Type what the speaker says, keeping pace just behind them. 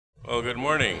Well, good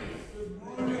morning.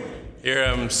 Here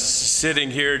I'm sitting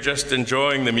here just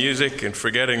enjoying the music and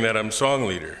forgetting that I'm song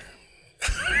leader.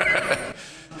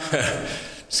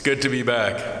 It's good to be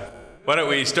back. Why don't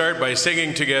we start by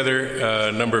singing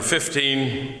together number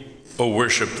 15, "O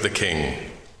Worship the King."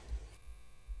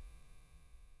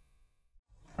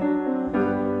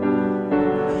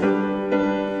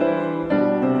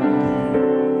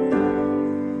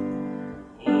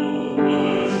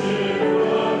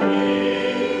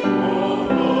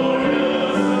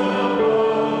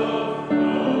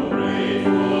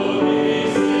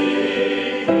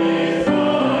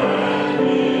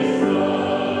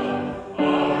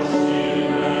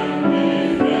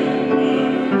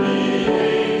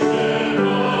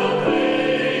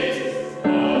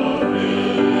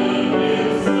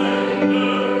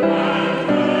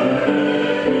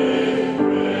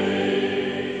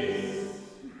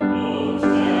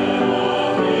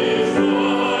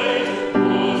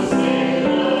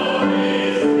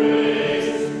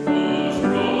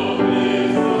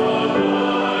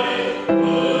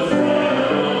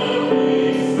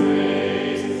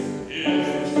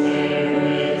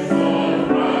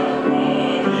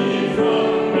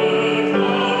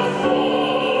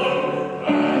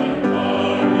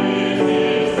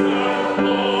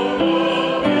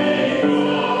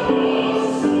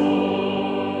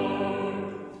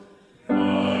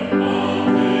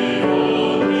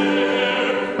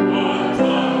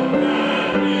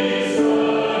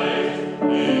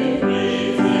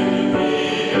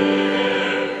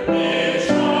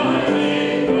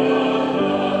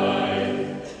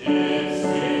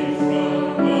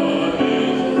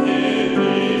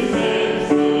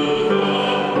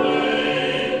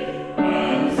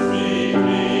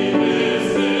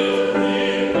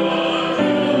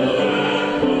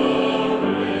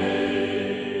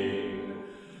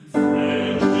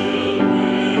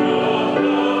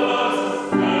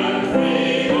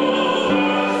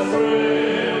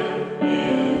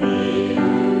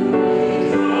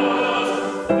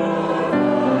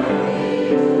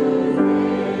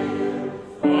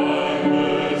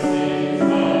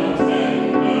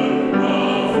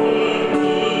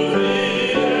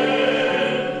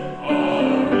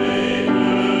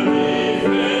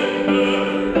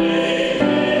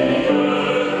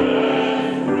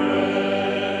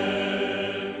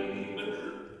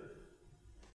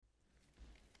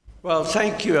 Well,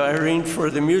 thank you, Irene, for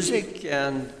the music,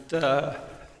 and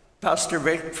Pastor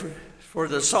Vic for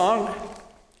the song.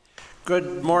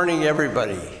 Good morning,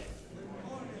 everybody.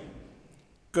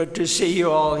 Good to see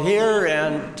you all here,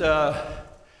 and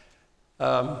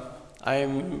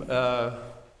I'm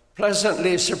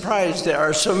pleasantly surprised there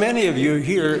are so many of you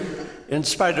here in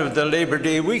spite of the Labor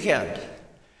Day weekend.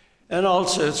 And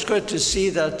also, it's good to see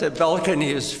that the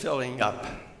balcony is filling up.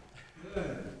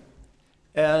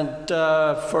 And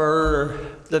for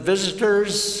the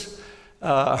visitors,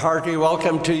 hearty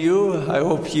welcome to you. I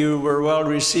hope you were well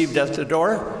received at the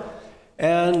door.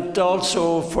 And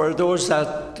also for those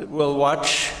that will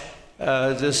watch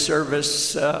this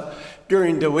service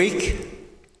during the week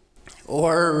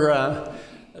or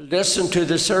listen to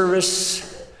the service,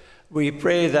 we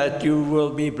pray that you will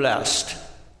be blessed.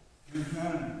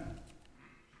 Amen.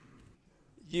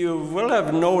 You will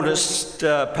have noticed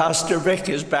Pastor Vic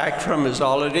is back from his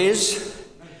holidays,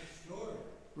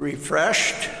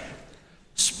 refreshed,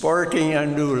 sporting a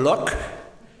new look,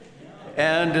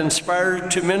 and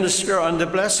inspired to minister on the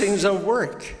blessings of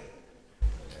work.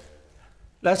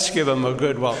 Let's give him a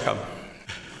good welcome.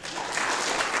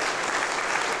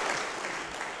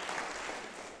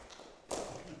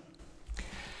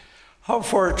 How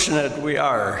fortunate we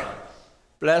are,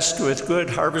 blessed with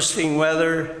good harvesting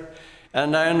weather.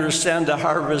 And I understand the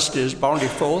harvest is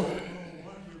bountiful,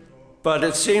 but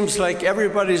it seems like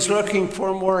everybody's looking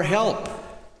for more help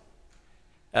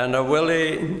and are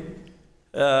willing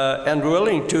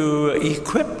to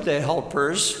equip the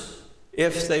helpers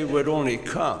if they would only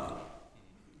come.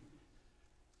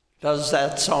 Does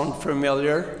that sound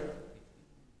familiar?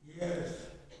 Yes.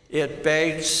 It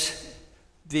begs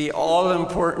the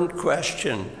all-important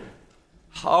question,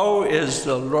 how is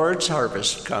the Lord's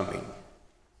harvest coming?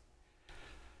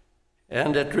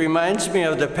 And it reminds me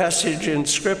of the passage in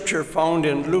Scripture found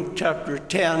in Luke chapter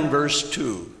 10, verse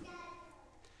 2.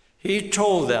 He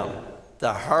told them,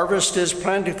 the harvest is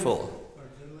plentiful,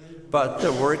 but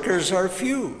the workers are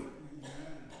few.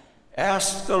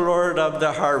 Ask the Lord of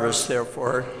the harvest,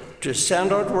 therefore, to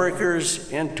send out workers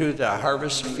into the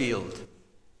harvest field.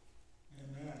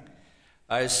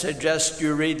 I suggest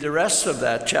you read the rest of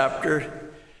that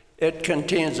chapter. It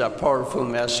contains a powerful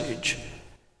message.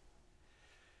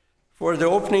 For the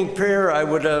opening prayer, I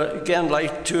would again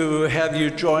like to have you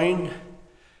join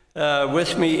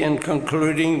with me in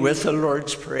concluding with the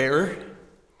Lord's Prayer.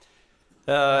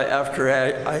 After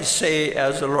I say,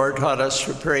 as the Lord taught us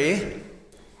to pray.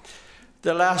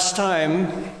 The last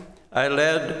time I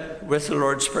led with the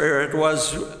Lord's Prayer,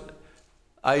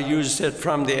 I used it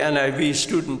from the NIV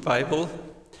Student Bible.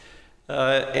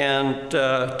 And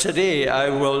today I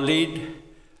will lead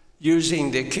using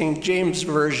the King James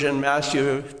Version,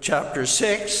 Matthew chapter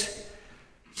 6.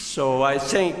 So I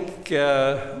think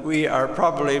we are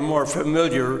probably more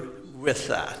familiar with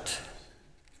that.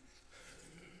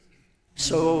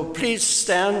 So please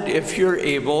stand if you're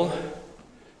able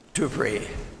to pray.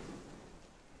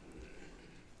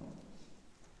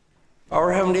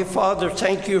 Our Heavenly Father,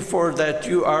 thank you for that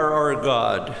you are our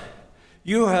God.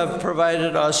 You have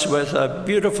provided us with a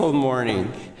beautiful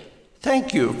morning.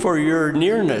 Thank you for your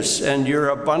nearness and your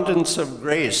abundance of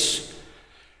grace.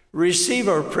 Receive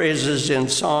our praises in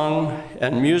song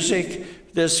and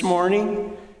music this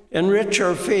morning. Enrich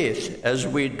our faith as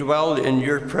we dwell in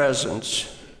your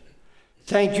presence.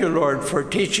 Thank you, Lord, for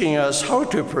teaching us how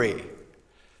to pray.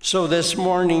 So this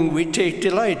morning we take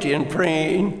delight in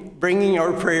praying, bringing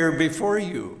our prayer before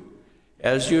you,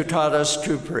 as you taught us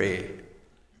to pray.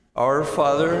 Our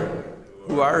Father,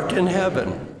 who art in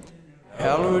heaven,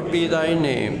 hallowed be thy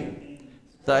name.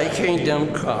 Thy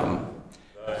kingdom come.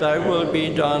 Thy will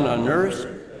be done on earth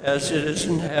as it is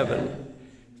in heaven.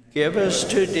 Give us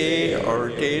today our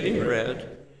daily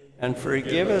bread, and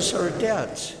forgive us our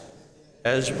debts,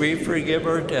 as we forgive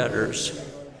our debtors.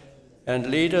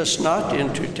 And lead us not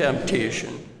into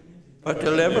temptation, but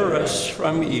deliver us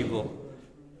from evil.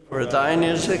 For thine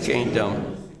is the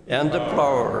kingdom, and the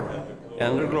power,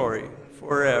 and the glory,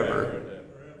 forever.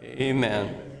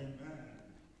 Amen.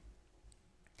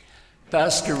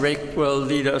 Pastor Rick will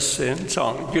lead us in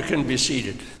song. You can be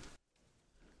seated.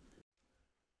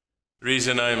 The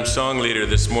reason I'm song leader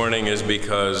this morning is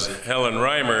because Helen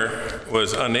Reimer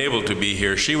was unable to be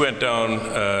here. She went down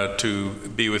to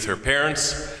be with her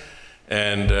parents,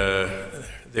 and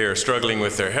they are struggling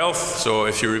with their health. So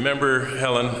if you remember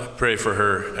Helen, pray for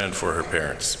her and for her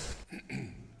parents.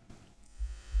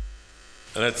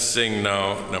 Let's sing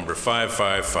now number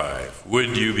 555,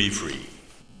 Would You Be Free?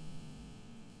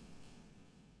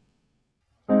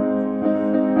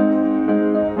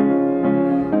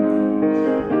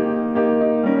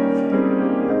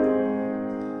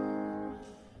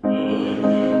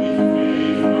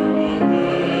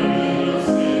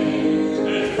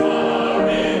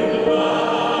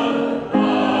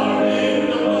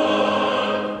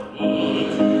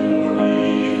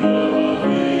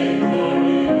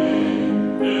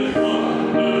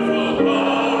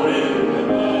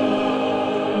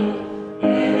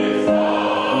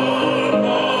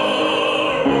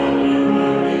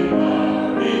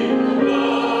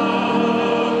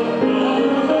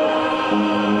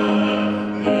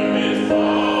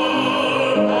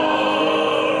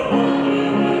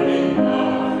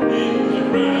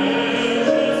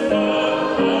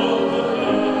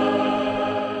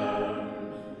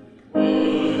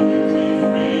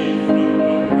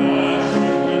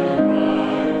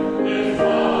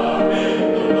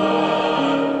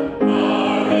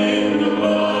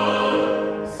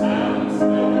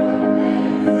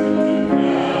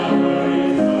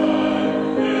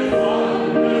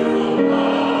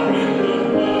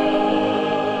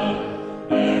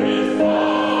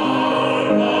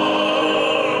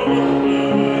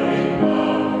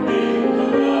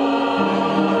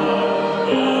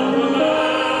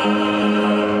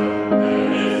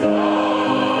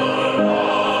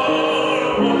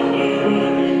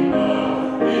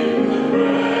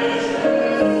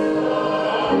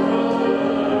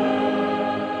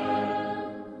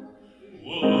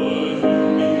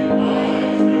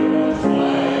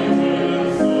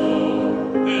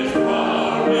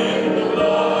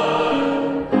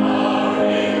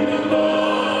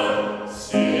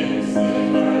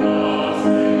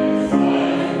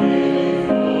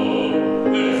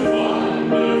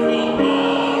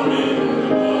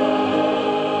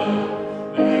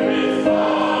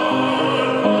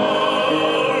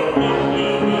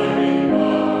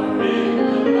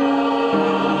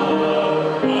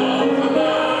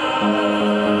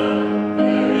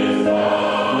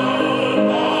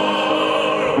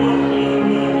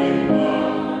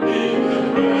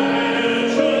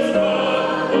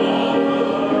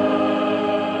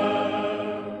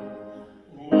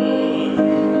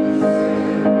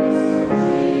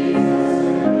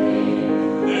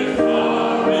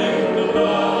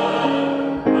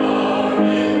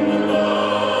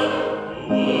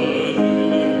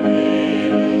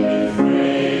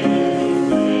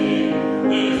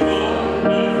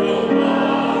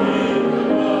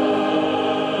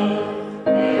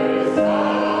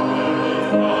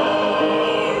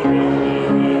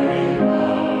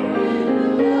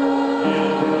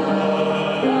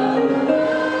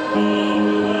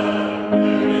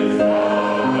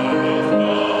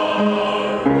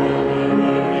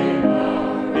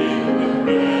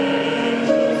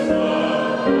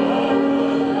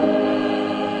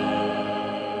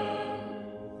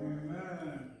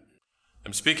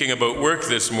 speaking about work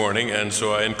this morning, and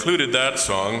so I included that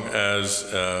song as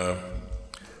the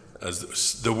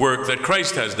work that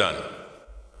Christ has done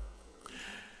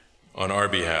on our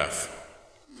behalf.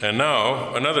 And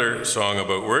now, another song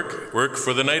about work. Work,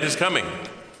 for the night is coming.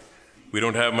 We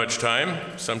don't have much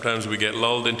time. Sometimes we get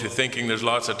lulled into thinking there's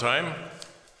lots of time,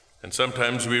 and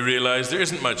sometimes we realize there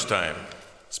isn't much time,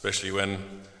 especially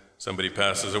when somebody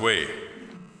passes away.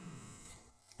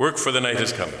 Work, for the night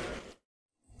is coming.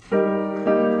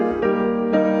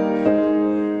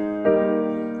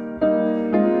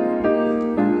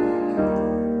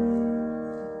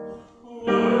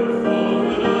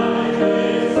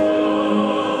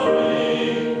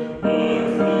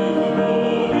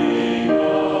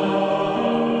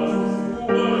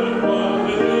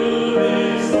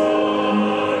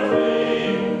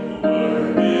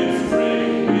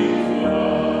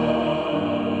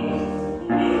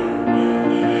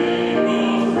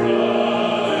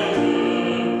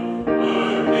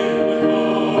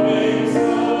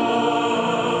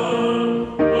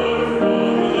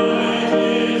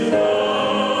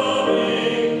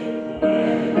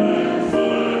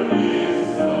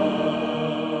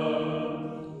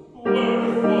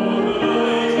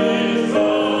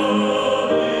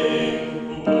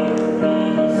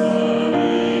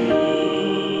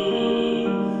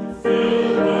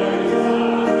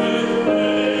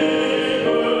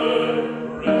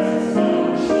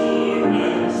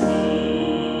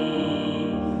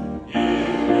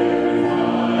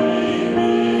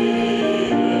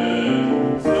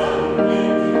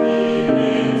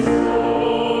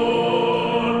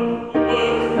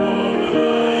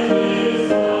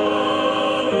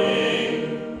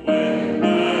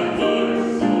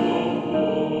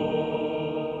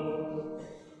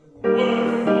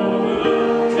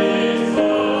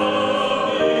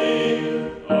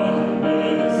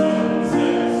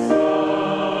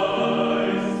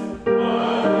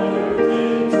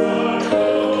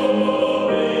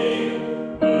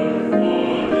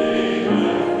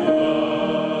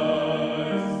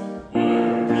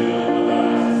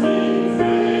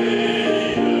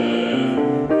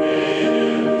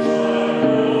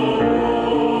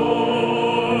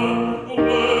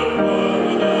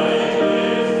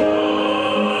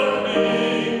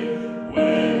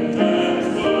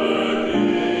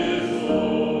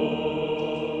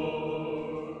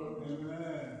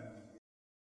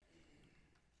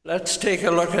 Let's take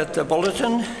a look at the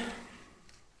bulletin.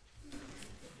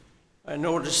 I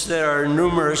notice there are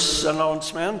numerous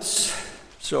announcements,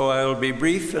 so I'll be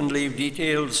brief and leave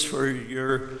details for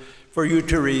you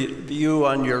to review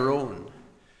on your own.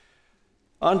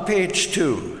 On page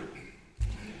 2,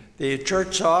 the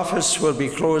church office will be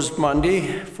closed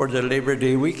Monday for the Labor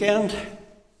Day weekend,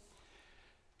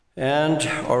 and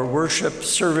our worship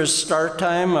service start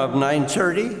time of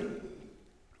 9:30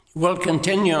 will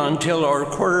continue until our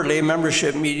quarterly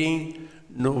membership meeting,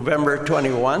 November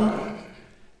 21,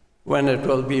 when it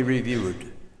will be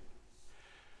reviewed.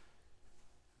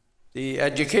 The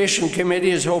Education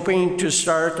Committee is hoping to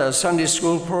start a Sunday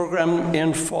school program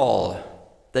in fall.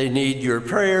 They need your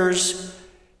prayers,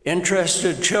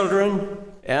 interested children,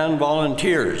 and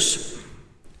volunteers.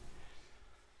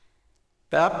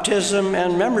 Baptism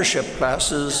and membership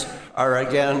classes are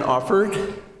again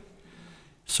offered,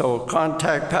 so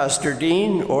contact Pastor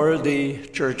Dean or the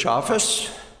church office.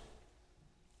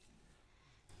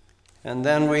 And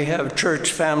then we have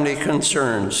church family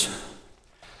concerns.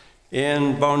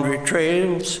 In Boundary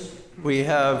Trails, we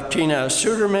have Tina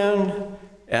Suderman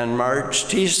and Marge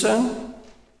Thiessen.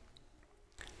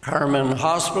 Carmen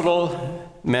Hospital,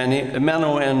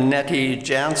 Menno and Nettie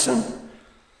Jansen.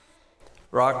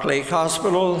 Rock Lake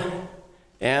Hospital,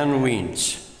 and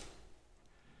Weens.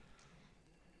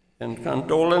 And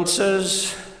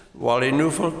condolences, Wally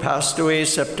Neufeld passed away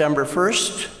September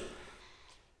 1st.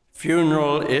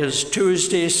 Funeral is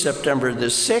Tuesday, September the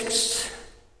 6th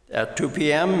at 2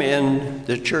 p.m. in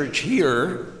the church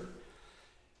here.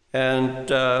 And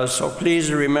so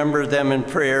please remember them in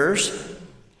prayers.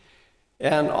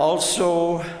 And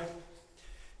also,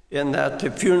 in that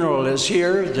the funeral is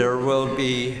here, there will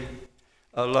be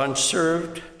a lunch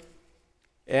served,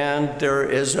 and there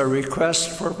is a request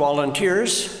for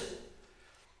volunteers.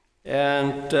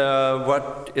 And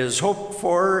what is hoped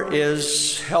for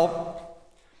is help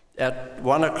at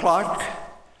 1 o'clock,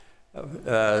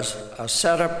 a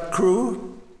setup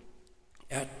crew,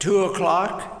 at 2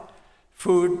 o'clock,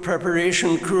 food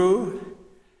preparation crew,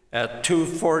 at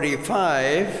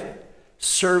 2:45,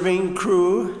 serving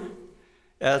crew,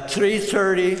 at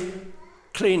 3:30,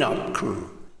 cleanup crew.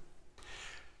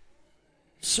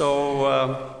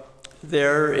 So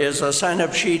there is a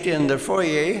sign-up sheet in the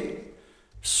foyer,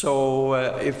 So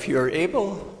if you're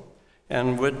able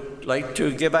and would like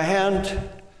to give a hand,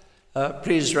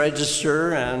 please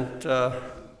register and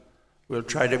we'll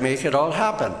try to make it all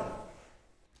happen.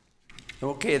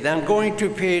 Okay, then going to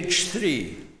page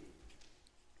 3,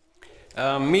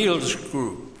 meals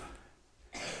group.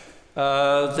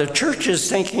 The church is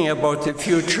thinking about the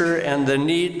future and the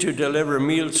need to deliver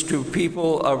meals to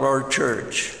people of our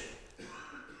church.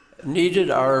 Needed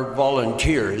are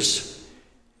volunteers.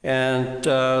 And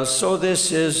so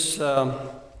this is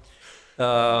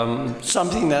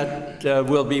something that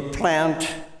will be planned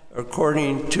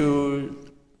according to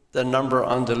the number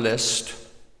on the list.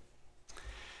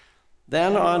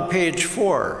 Then on page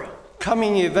 4,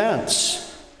 coming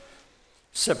events.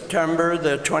 September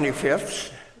the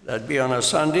 25th, that'd be on a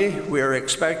Sunday, we are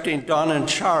expecting Don and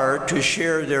Char to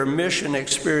share their mission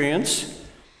experience,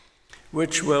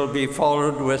 which will be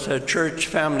followed with a church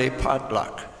family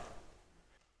potluck.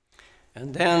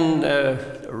 And then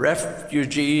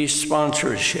refugee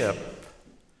sponsorship.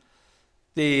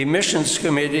 The missions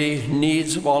committee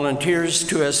needs volunteers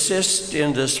to assist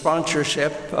in the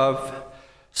sponsorship of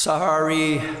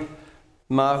Sahari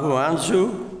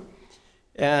Mahuanzu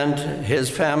and his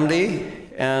family,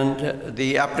 and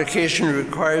the application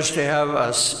requires to have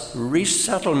a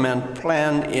resettlement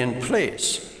plan in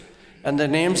place and the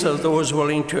names of those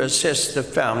willing to assist the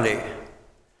family.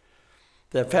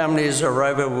 The family's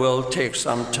arrival will take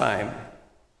some time.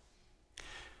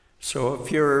 So if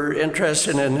you're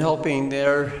interested in helping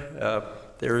there,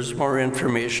 there's more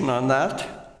information on that.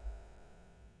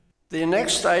 The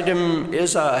next item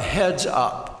is a heads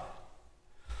up.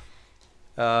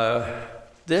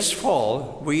 This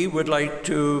fall, we would like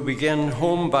to begin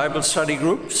home Bible study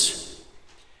groups,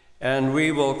 and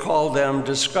we will call them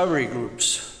discovery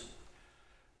groups.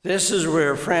 This is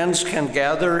where friends can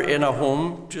gather in a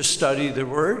home to study the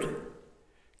Word,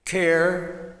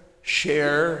 care,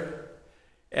 share,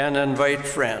 and invite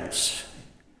friends.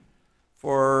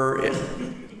 For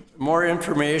more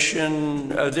information,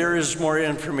 there is more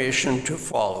information to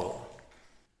follow.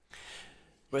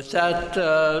 With that,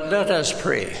 let us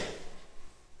pray.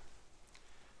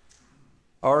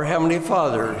 Our Heavenly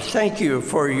Father, thank you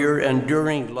for your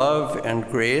enduring love and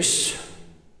grace.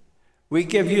 We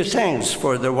give you thanks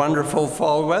for the wonderful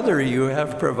fall weather you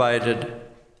have provided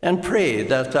and pray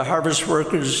that the harvest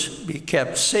workers be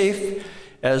kept safe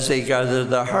as they gather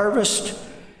the harvest,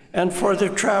 and for the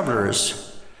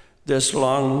travelers this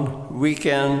long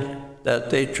weekend that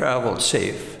they travel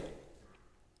safe.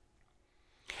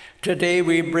 Today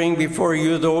we bring before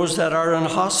you those that are in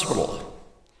hospital: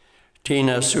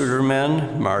 Tina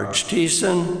Suderman, Marge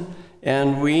Thiessen,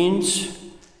 Ann Weens,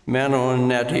 Mano and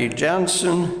Nettie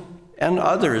Jansen, and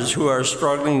others who are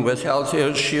struggling with health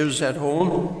issues at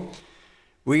home.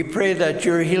 We pray that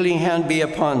your healing hand be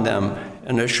upon them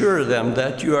and assure them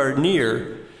that you are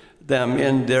near them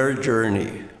in their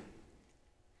journey.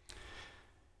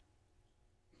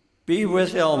 Be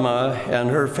with Elma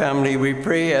and her family, we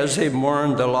pray, as they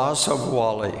mourn the loss of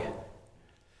Wally.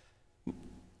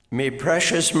 May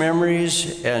precious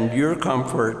memories and your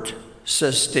comfort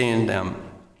sustain them.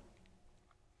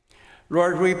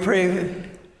 Lord, we pray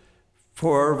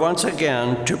for once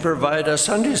again to provide a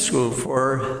Sunday school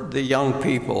for the young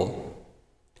people.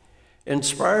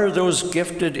 Inspire those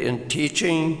gifted in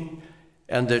teaching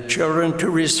and the children to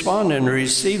respond and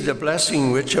receive the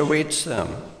blessing which awaits them.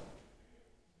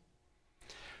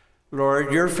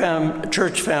 Lord, your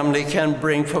church family can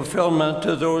bring fulfillment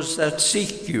to those that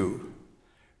seek you.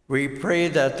 We pray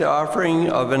that the offering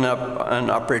of an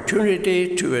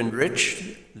opportunity to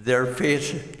enrich their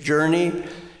faith journey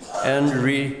and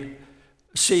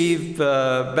receive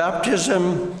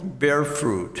baptism bear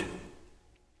fruit.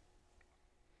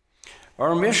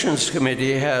 Our missions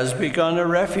committee has begun a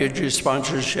refugee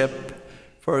sponsorship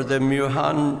for the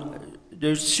Muhandusi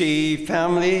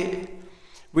family.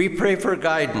 We pray for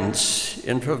guidance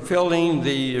in fulfilling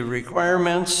the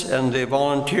requirements and the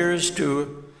volunteers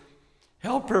to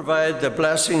help provide the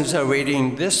blessings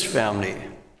awaiting this family.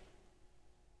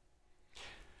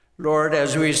 Lord,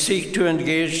 as we seek to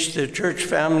engage the church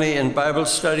family in Bible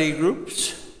study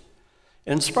groups,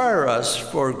 inspire us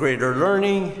for greater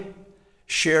learning,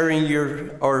 sharing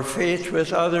our faith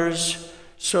with others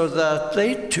so that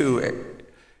they too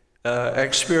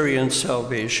experience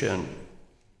salvation.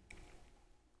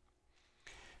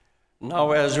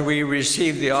 Now, as we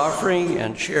receive the offering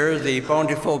and share the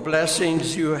bountiful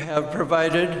blessings you have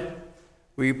provided,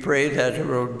 we pray that it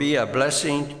will be a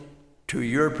blessing to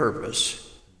your purpose.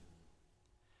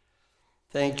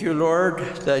 Thank you, Lord,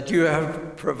 that you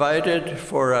have provided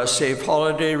for a safe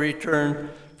holiday return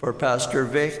for Pastor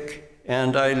Vic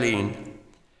and Eileen.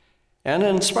 and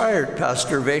inspired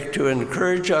Pastor Vic to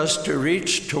encourage us to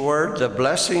reach toward the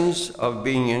blessings of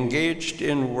being engaged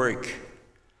in work.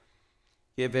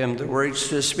 Give him the words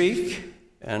to speak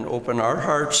and open our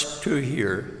hearts to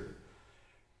hear.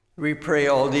 We pray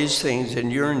all these things in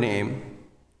your name.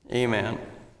 Amen.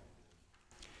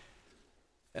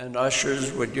 And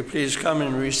ushers, would you please come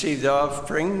and receive the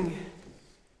offering?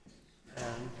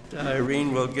 And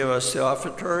Irene will give us the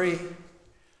offertory,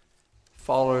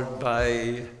 followed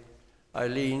by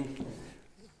Eileen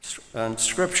and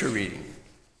scripture reading.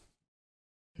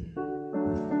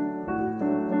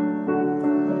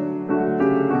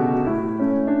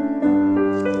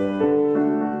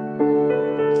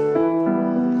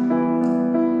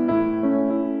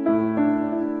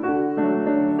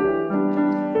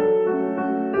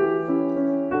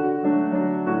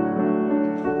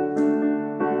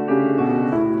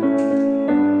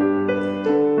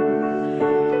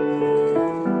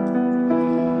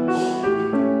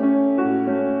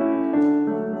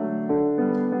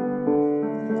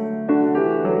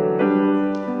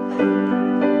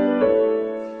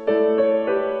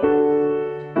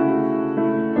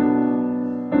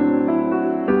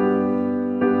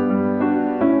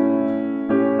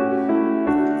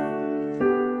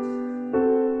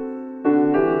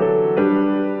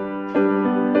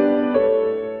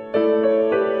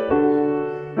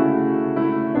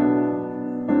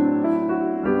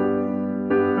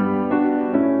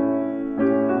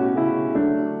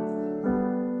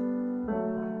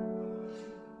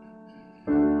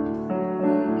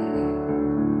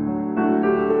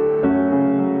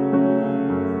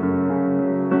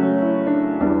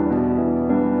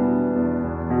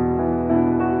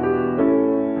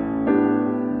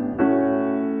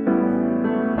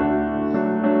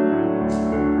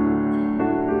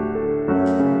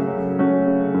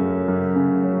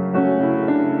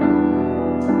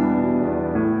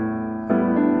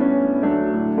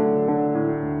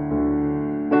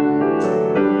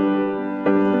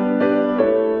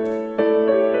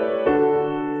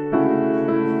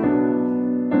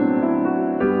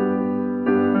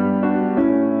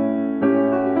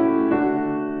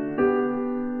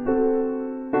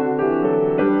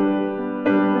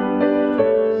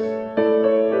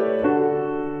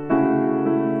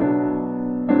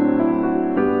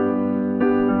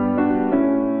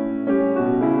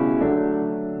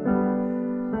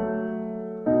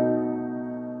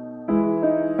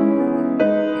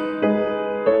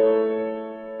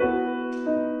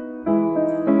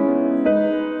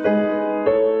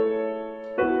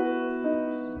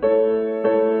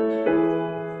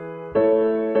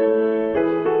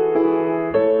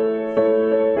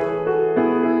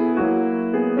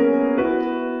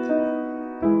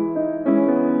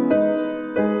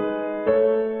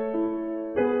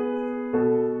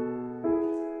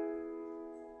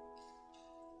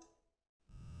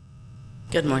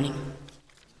 Good morning.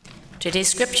 Today's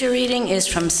scripture reading is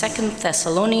from 2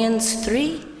 Thessalonians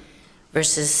 3,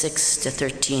 verses 6 to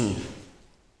 13.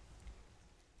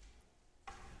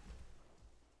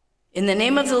 In the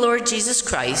name of the Lord Jesus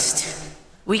Christ,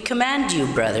 we command you,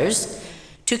 brothers,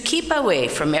 to keep away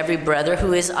from every brother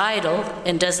who is idle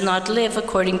and does not live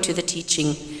according to the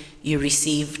teaching you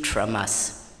received from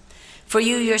us. For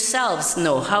you yourselves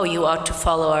know how you ought to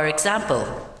follow our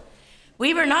example.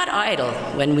 We were not idle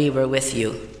when we were with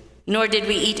you, nor did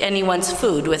we eat anyone's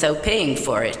food without paying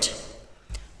for it.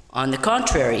 On the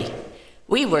contrary,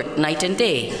 we worked night and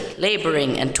day,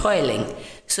 laboring and toiling,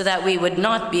 so that we would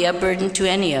not be a burden to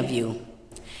any of you.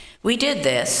 We did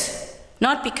this,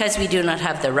 not because we do not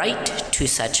have the right to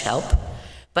such help,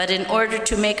 but in order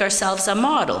to make ourselves a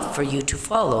model for you to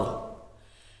follow.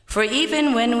 For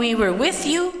even when we were with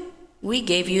you, we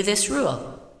gave you this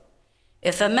rule: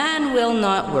 if a man will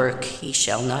not work, he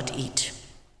shall not eat.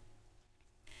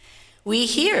 We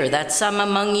hear that some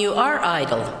among you are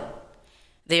idle.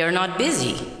 They are not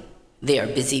busy, they are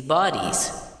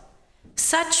busybodies.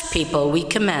 Such people we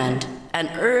command and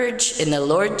urge in the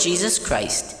Lord Jesus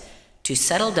Christ to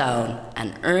settle down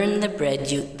and earn the bread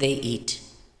they eat.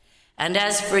 And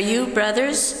as for you,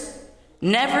 brothers,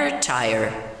 never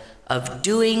tire of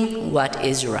doing what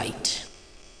is right.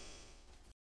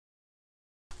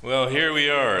 Well, here we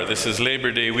are. This is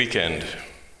Labor Day weekend.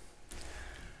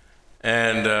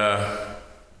 And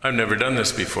I've never done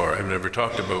this before. I've never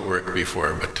talked about work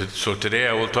before. So today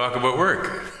I will talk about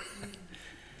work.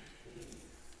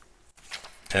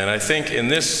 And I think in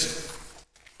this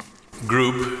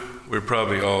group, we're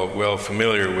probably all well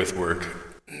familiar with work.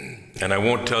 And I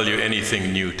won't tell you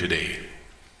anything new today.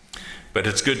 But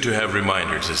it's good to have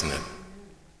reminders, isn't it?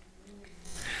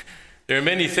 There are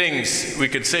many things we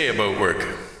could say about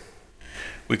work.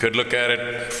 We could look at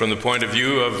it from the point of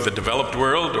view of the developed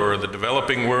world or the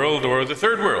developing world or the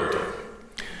third world.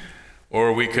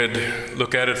 Or we could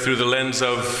look at it through the lens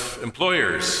of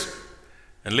employers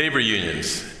and labor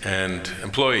unions and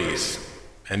employees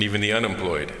and even the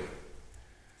unemployed.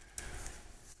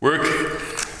 Work,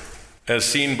 as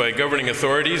seen by governing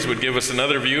authorities, would give us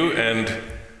another view, and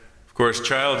of course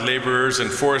child laborers and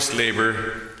forced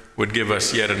labor would give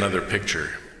us yet another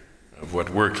picture of what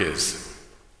work is.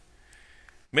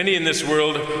 Many in this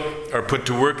world are put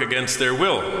to work against their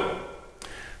will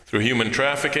through human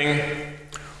trafficking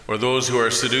or those who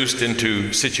are seduced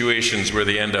into situations where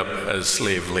they end up as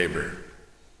slave labor.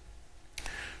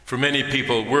 For many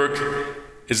people, work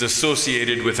is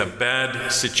associated with a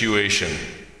bad situation,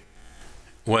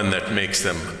 one that makes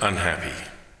them unhappy.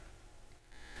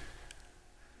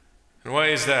 And why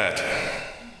is that?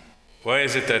 Why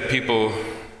is it that people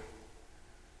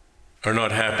are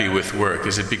not happy with work?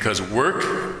 Is it because work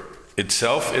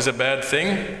itself is a bad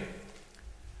thing?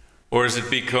 Or is it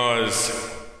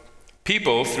because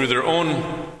people, through their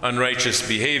own unrighteous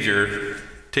behavior,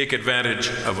 take advantage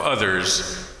of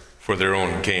others for their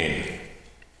own gain?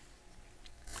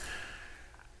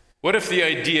 What if the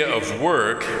idea of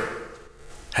work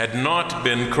had not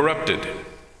been corrupted?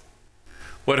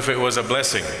 What if it was a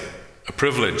blessing, a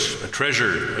privilege, a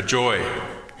treasure, a joy?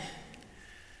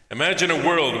 Imagine a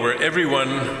world where everyone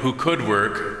who could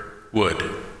work would,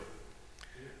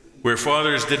 where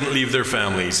fathers didn't leave their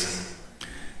families,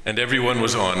 and everyone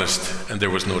was honest, and there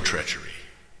was no treachery.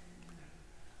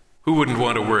 Who wouldn't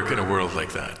want to work in a world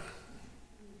like that?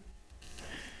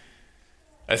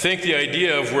 I think the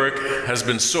idea of work has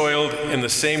been soiled in the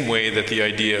same way that the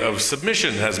idea of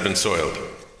submission has been soiled.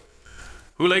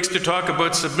 Who likes to talk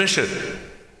about submission?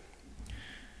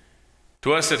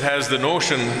 To us, it has the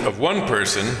notion of one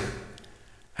person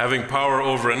having power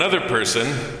over another person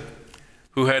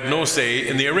who had no say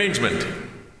in the arrangement.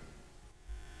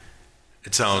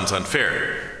 It sounds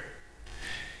unfair.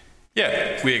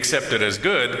 Yet, we accept it as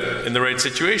good in the right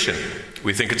situation.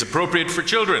 We think it's appropriate for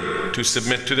children to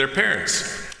submit to their parents,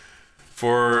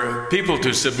 for people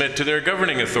to submit to their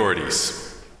governing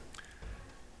authorities.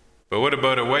 But what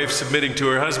about a wife submitting to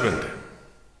her husband?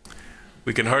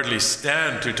 We can hardly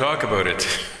stand to talk about it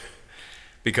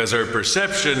because our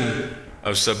perception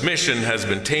of submission has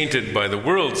been tainted by the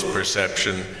world's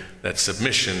perception that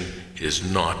submission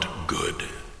is not good.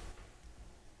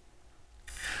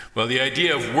 Well, the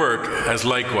idea of work has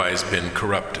likewise been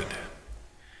corrupted.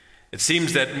 It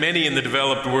seems that many in the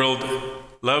developed world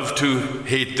love to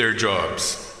hate their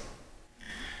jobs.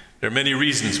 There are many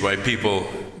reasons why people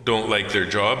don't like their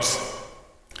jobs.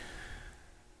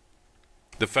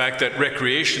 The fact that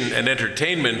recreation and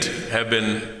entertainment have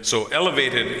been so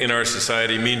elevated in our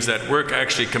society means that work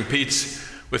actually competes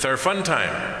with our fun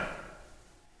time.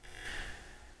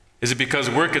 Is it because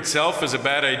work itself is a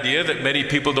bad idea that many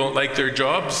people don't like their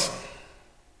jobs?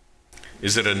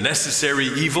 Is it a necessary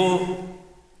evil?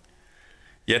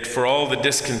 Yet for all the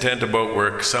discontent about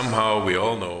work, somehow we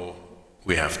all know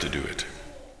we have to do it,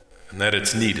 and that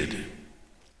it's needed.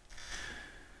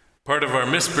 Part of our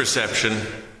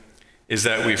misperception is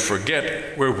that we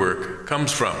forget where work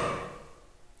comes from.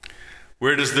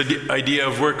 Where does the idea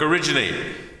of work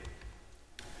originate?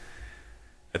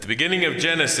 At the beginning of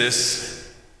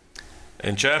Genesis,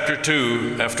 in chapter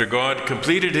 2, after God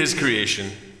completed his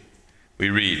creation, we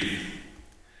read,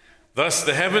 "Thus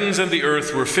the heavens and the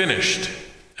earth were finished,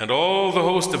 and all the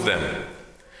host of them.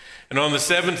 And on the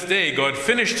seventh day God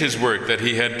finished his work that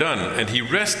he had done, and he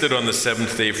rested on the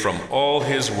seventh day from all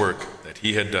his work that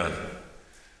he had done.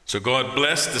 So God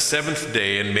blessed the seventh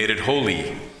day and made it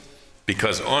holy,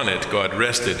 because on it God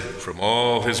rested from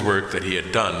all his work that he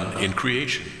had done in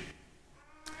creation."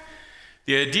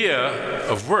 The idea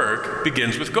of work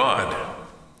begins with God,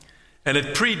 and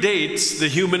it predates the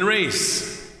human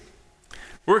race.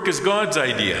 Work is God's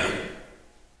idea.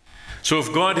 So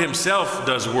if God himself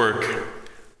does work,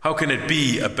 how can it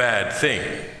be a bad thing?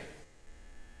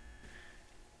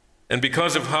 And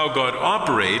because of how God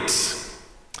operates,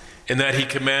 in that he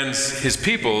commands his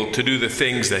people to do the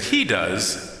things that he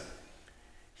does,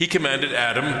 he commanded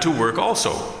Adam to work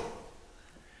also.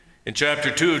 In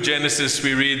chapter 2 of Genesis,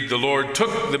 we read, "The Lord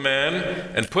took the man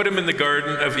and put him in the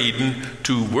Garden of Eden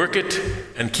to work it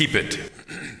and keep it."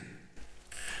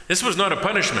 This was not a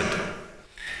punishment.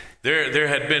 There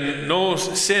had been no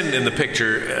sin in the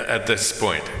picture at this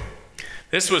point.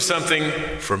 This was something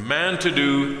for man to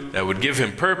do that would give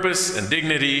him purpose and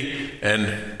dignity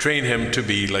and train him to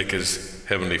be like his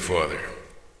heavenly Father.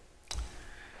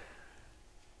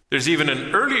 There's even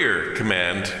an earlier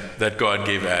command that God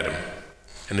gave Adam,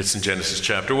 and it's in Genesis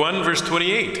chapter 1, verse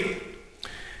 28.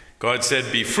 God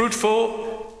said, "Be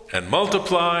fruitful and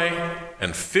multiply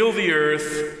and fill the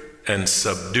earth and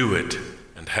subdue it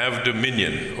and have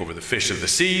dominion over the fish of the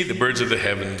sea, the birds of the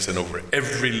heavens, and over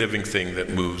every living thing that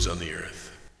moves on the earth."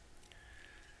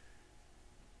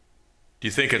 Do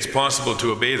you think it's possible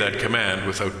to obey that command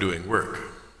without doing work?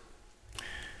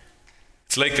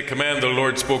 It's like the command the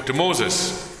Lord spoke to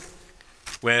Moses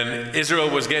when Israel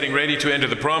was getting ready to enter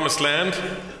the promised land.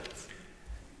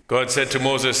 God said to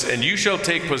Moses, "And you shall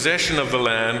take possession of the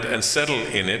land and settle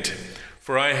in it,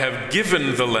 for I have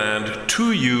given the land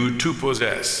to you to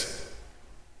possess."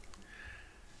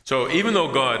 So even though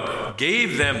God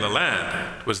gave them the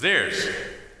land, it was theirs,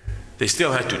 they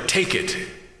still had to take it.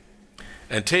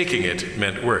 And taking it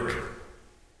meant work.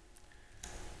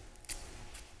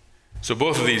 So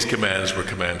both of these commands were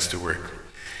commands to work.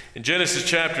 In Genesis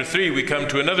chapter 3, we come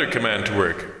to another command to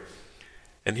work.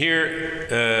 And here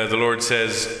the Lord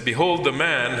says, "Behold, the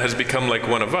man has become like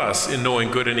one of us in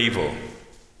knowing good and evil.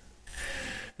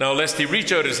 Now lest he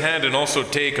reach out his hand and also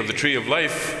take of the tree of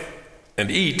life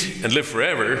and eat and live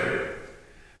forever,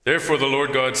 therefore the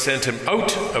Lord God sent him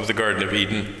out of the Garden of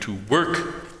Eden to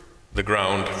work the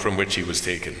ground from which he was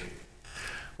taken."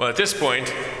 Well, at this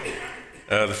point,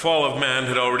 the fall of man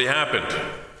had already happened.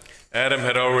 Adam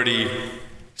had already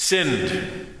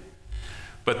sinned.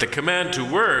 But the command to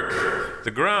work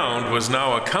the ground was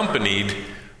now accompanied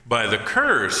by the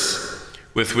curse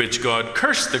with which God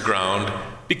cursed the ground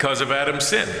because of Adam's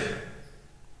sin.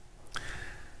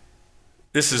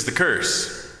 This is the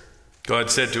curse.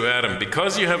 God said to Adam,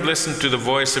 "Because you have listened to the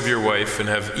voice of your wife and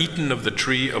have eaten of the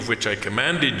tree of which I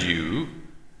commanded you,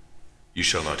 you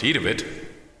shall not eat of it.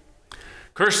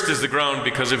 Cursed is the ground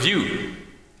because of you.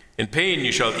 In pain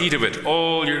you shall eat of it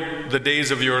all the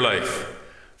days of your life.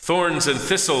 Thorns and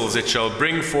thistles it shall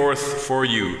bring forth for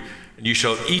you, and you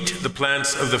shall eat the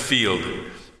plants of the field.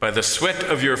 By the sweat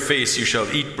of your face you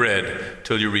shall eat bread,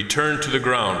 till you return to the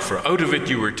ground, for out of it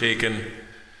you were taken,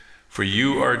 for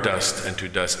you are dust, and to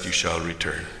dust you shall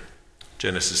return."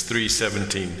 Genesis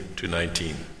 3:17 to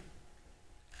 19.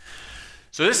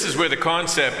 So this is where the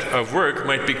concept of work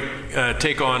might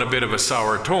take on a bit of a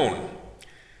sour tone,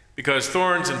 because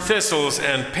thorns and thistles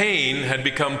and pain had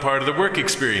become part of the work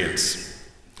experience.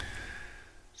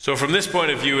 So from this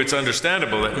point of view, it's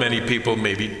understandable that many people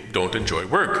maybe don't enjoy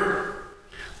work.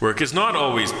 Work is not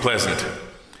always pleasant.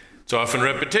 It's often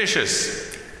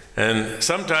repetitious, and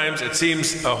sometimes it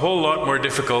seems a whole lot more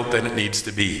difficult than it needs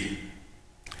to be.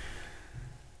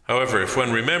 However, if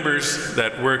one remembers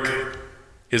that work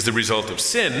is the result of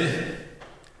sin,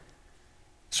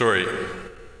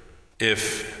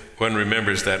 if one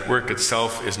remembers that work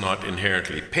itself is not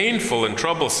inherently painful and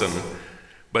troublesome,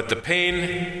 but the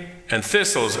pain and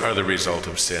thistles are the result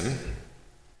of sin,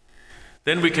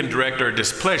 then we can direct our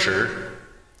displeasure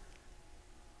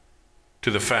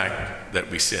to the fact that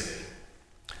we sin.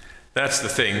 That's the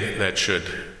thing that should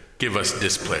give us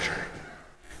displeasure.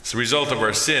 It's the result of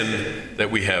our sin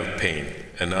that we have pain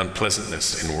and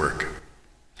unpleasantness in work.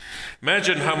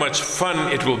 Imagine how much fun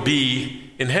it will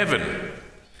be in heaven,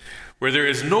 where there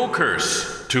is no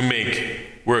curse to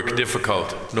make work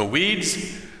difficult. No weeds,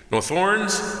 no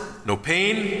thorns, no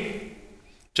pain,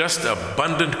 just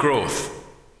abundant growth.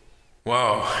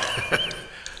 Wow,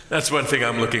 that's one thing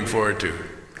I'm looking forward to.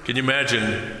 Can you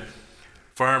imagine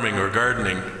farming or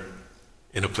gardening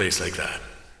in a place like that?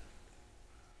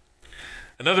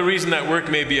 Another reason that work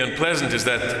may be unpleasant is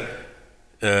that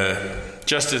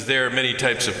just as there are many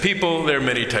types of people, there are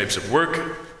many types of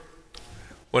work.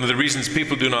 One of the reasons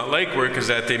people do not like work is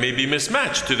that they may be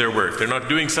mismatched to their work. They're not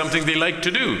doing something they like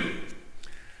to do.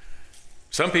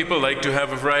 Some people like to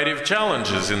have a variety of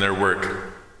challenges in their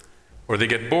work, or they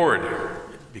get bored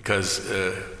because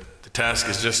the task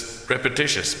is just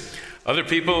repetitious. Other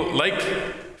people like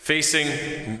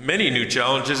facing many new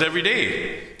challenges every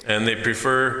day, and they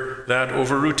prefer that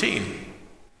over routine.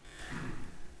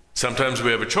 Sometimes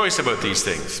we have a choice about these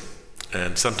things,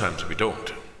 and sometimes we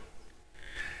don't.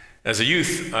 As a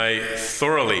youth, I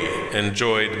thoroughly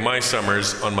enjoyed my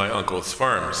summers on my uncle's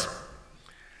farms.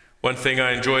 One thing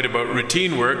I enjoyed about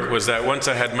routine work was that once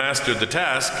I had mastered the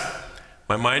task,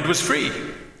 my mind was free,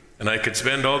 and I could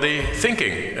spend all day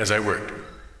thinking as I worked.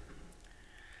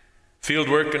 Field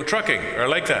work and trucking are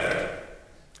like that.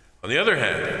 On the other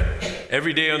hand,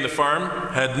 every day on the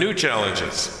farm had new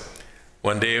challenges.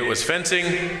 One day it was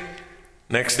fencing,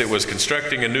 next it was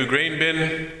constructing a new grain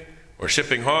bin, or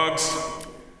shipping hogs,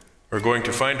 or going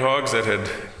to find hogs that had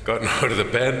gotten out of the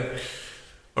pen,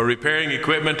 or repairing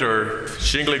equipment, or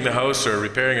shingling the house, or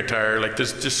repairing a tire. Like,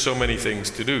 there's just so many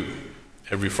things to do.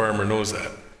 Every farmer knows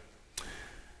that.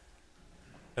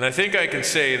 And I think I can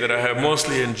say that I have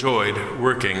mostly enjoyed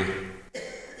working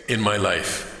in my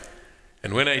life.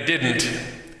 And when I didn't,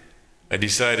 I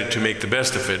decided to make the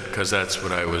best of it because that's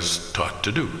what I was taught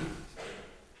to do.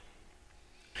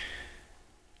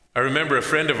 I remember a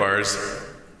friend of ours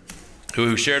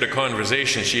who shared a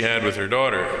conversation she had with her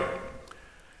daughter.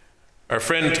 Our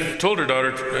friend told her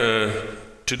daughter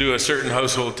to do a certain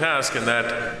household task, and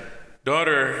that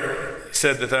daughter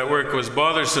said that work was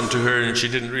bothersome to her and she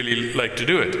didn't really like to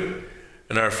do it.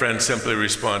 And our friend simply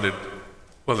responded,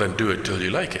 "Well, then do it till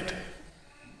you like it."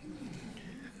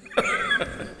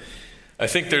 I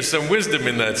think there's some wisdom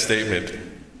in that statement.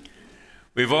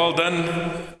 We've all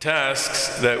done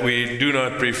tasks that we do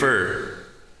not prefer,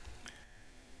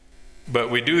 but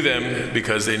we do them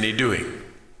because they need doing.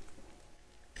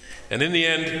 And in the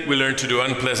end, we learn to do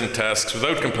unpleasant tasks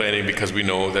without complaining because we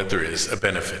know that there is a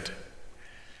benefit.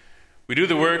 We do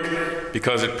the work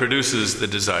because it produces the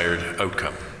desired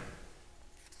outcome.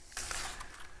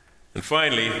 And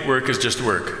finally, work is just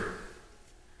work.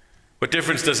 What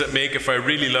difference does it make if I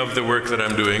really love the work that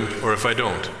I'm doing or if I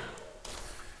don't?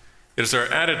 It is our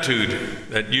attitude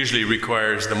that usually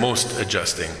requires the most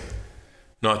adjusting,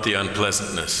 not the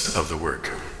unpleasantness of the work.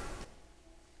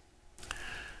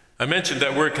 I mentioned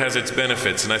that work has its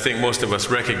benefits, and I think most of us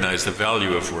recognize the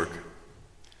value of work.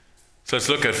 So let's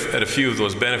look at a few of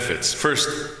those benefits. First,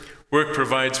 work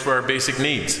provides for our basic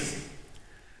needs.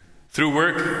 Through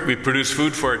work, we produce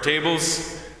food for our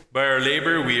tables. By our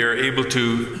labor, we are able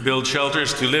to build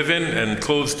shelters to live in and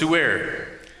clothes to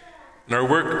wear. And our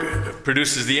work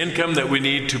produces the income that we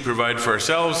need to provide for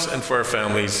ourselves and for our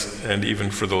families and even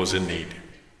for those in need.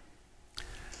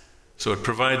 So it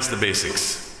provides the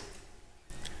basics.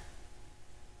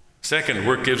 Second,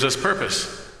 work gives us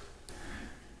purpose.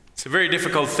 It's a very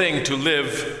difficult thing to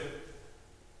live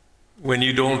when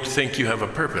you don't think you have a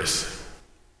purpose.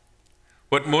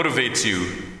 What motivates you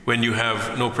when you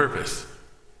have no purpose?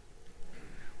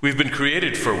 We've been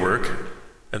created for work,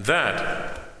 and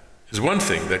that is one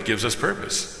thing that gives us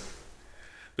purpose.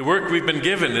 The work we've been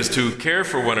given is to care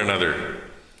for one another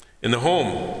in the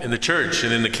home, in the church,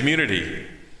 and in the community.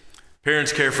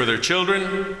 Parents care for their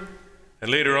children,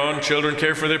 and later on, children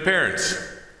care for their parents.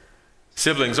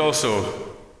 Siblings also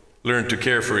learn to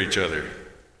care for each other.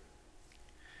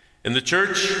 In the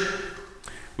church,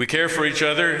 we care for each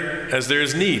other as there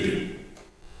is need.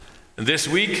 And this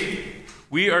week,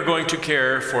 we are going to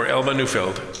care for Elma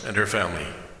Neufeld and her family.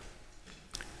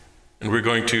 And we're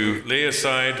going to lay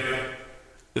aside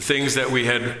the things that we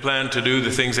had planned to do, the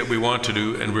things that we want to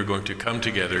do, and we're going to come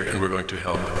together and we're going to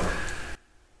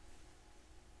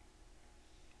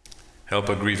help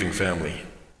a grieving family.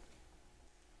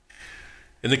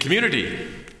 In the community,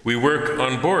 we work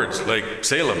on boards like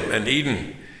Salem and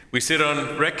Eden. We sit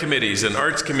on rec committees and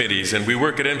arts committees, and we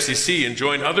work at MCC and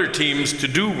join other teams to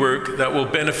do work that will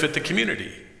benefit the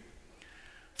community.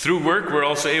 Through work, we're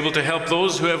also able to help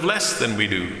those who have less than we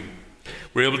do.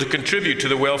 We're able to contribute to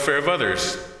the welfare of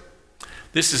others.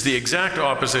 This is the exact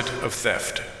opposite of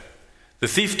theft. The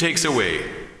thief takes away,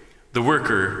 the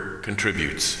worker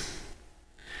contributes.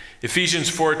 Ephesians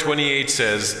 4:28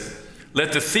 says,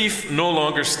 "Let the thief no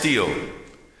longer steal,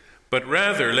 but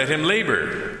rather let him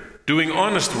labor, doing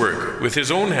honest work with his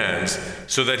own hands,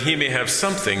 so that he may have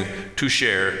something to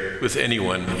share with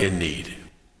anyone in need."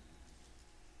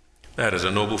 That is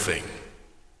a noble thing.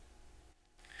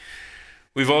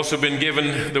 We've also been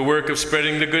given the work of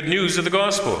spreading the good news of the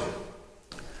gospel.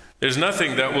 There's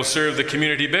nothing that will serve the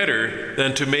community better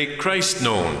than to make Christ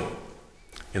known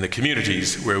in the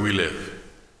communities where we live.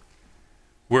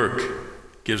 Work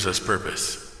gives us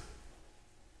purpose.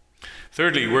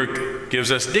 Thirdly, work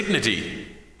gives us dignity.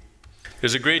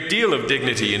 There's a great deal of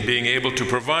dignity in being able to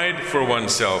provide for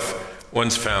oneself,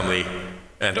 one's family,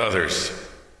 and others.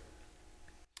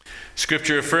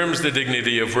 Scripture affirms the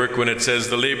dignity of work when it says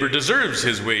the laborer deserves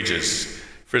his wages,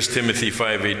 1 Timothy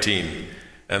 5:18,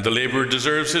 and the laborer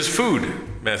deserves his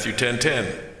food, Matthew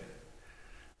 10:10.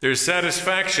 There's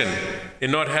satisfaction in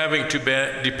not having to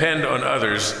depend on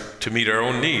others to meet our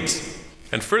own needs,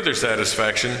 and further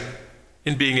satisfaction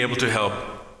in being able to help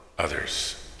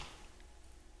others.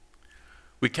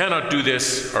 We cannot do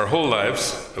this our whole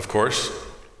lives, of course,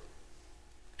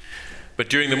 but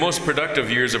during the most productive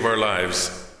years of our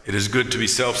lives, it is good to be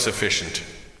self-sufficient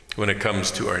when it comes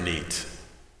to our needs.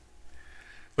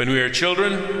 When we are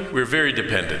children, we're very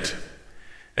dependent.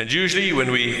 And usually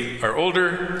when we are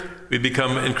older, we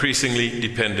become increasingly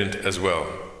dependent as well.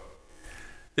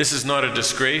 This is not a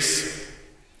disgrace,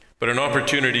 but an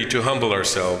opportunity to humble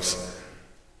ourselves,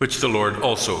 which the Lord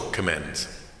also commends.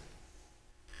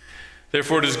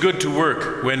 Therefore, it is good to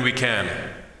work when we can,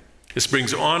 This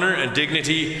brings honor and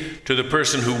dignity to the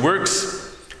person who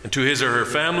works and to his or her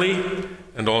family,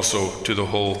 and also to the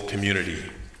whole community.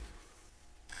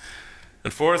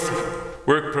 And fourth,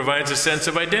 work provides a sense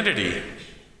of identity.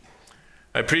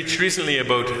 I preached recently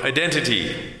about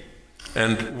identity,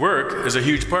 and work is a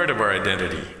huge part of our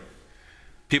identity.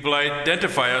 People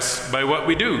identify us by what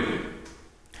we do,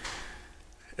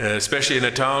 especially in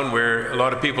a town where a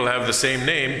lot of people have the same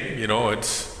name. You know,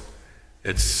 it's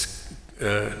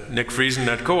Nick Friesen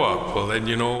at Co-op. Well, then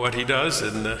you know what he does,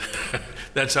 and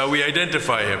that's how we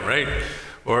identify him, right?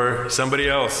 Or somebody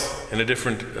else in a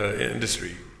different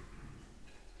industry.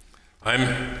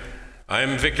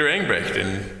 I'm Victor Engbrecht,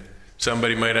 and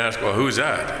somebody might ask, well, who's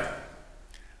that?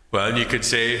 Well, you could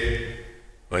say,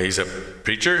 well, he's a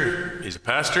preacher, he's a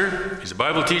pastor, he's a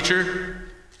Bible teacher,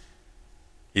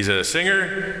 he's a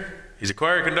singer, he's a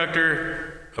choir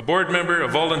conductor, a board member, a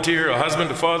volunteer, a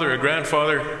husband, a father, a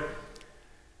grandfather.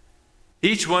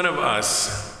 Each one of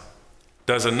us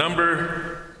does a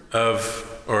number of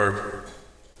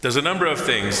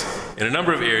things in a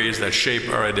number of areas that shape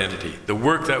our identity. The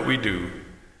work that we do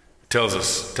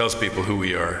tells people who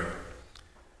we are.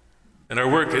 And our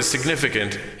work is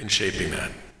significant in shaping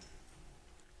that.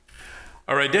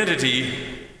 Our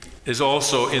identity is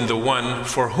also in the one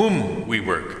for whom we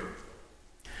work.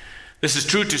 This is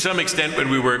true to some extent when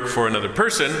we work for another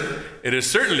person. It is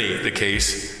certainly the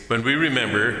case when we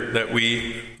remember that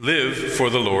we live for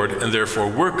the Lord and therefore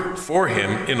work for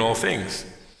Him in all things.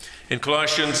 In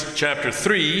Colossians chapter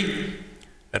 3,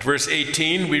 at verse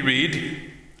 18, we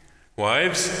read,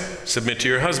 "Wives, submit to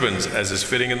your husbands, as is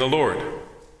fitting in the Lord.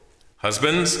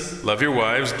 Husbands, love your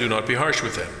wives, do not be harsh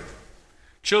with them.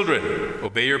 Children,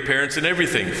 obey your parents in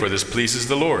everything, for this pleases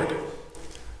the Lord.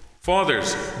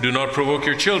 Fathers, do not provoke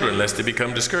your children, lest they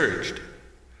become discouraged.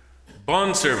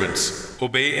 Bondservants,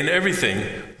 obey in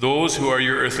everything those who are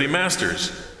your earthly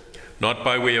masters, not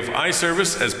by way of eye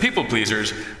service as people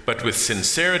pleasers, but with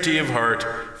sincerity of heart,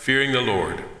 fearing the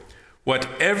Lord.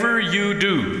 Whatever you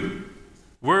do,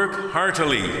 work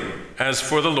heartily as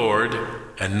for the Lord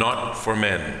and not for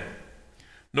men,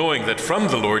 knowing that from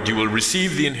the Lord you will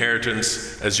receive the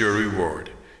inheritance as your reward.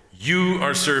 You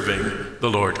are serving the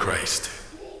Lord Christ."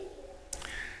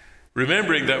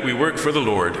 Remembering that we work for the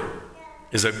Lord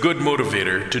is a good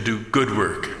motivator to do good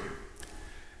work.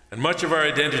 And much of our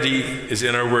identity is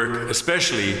in our work,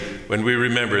 especially when we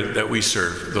remember that we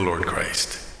serve the Lord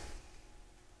Christ.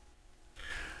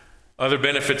 Other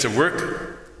benefits of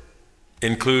work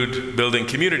include building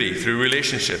community through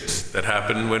relationships that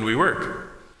happen when we work.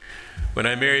 When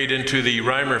I married into the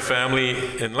Reimer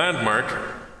family in Landmark,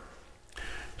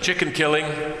 chicken killing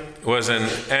was an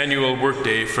annual work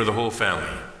day for the whole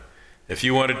family. If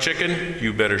you wanted chicken,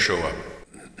 you better show up.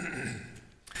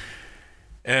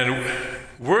 And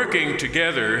working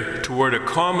together toward a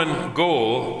common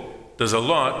goal does a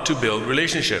lot to build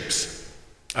relationships.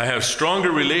 I have stronger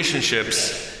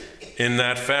relationships in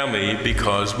that family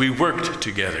because we worked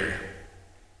together.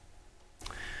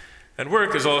 And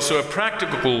work is also a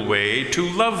practical way to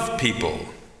love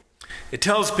people. It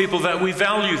tells people that we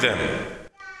value them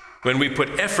when we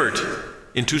put effort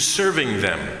into serving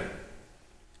them.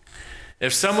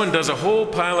 If someone does a whole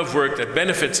pile of work that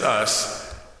benefits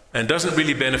us and doesn't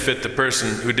really benefit the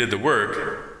person who did the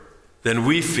work, then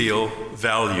we feel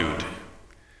valued.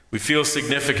 We feel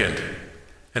significant,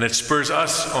 and it spurs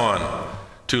us on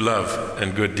to love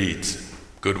and good deeds,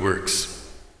 good works.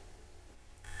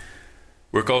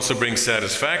 Work also brings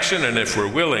satisfaction, and if we're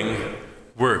willing,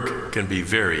 work can be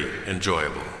very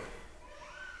enjoyable.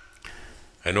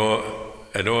 I know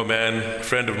a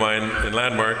friend of mine in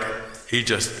Landmark, he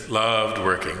just loved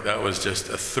working. That was just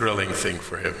a thrilling thing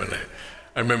for him. And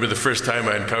I remember the first time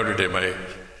I encountered him, I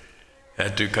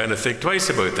had to kind of think twice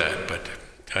about that, but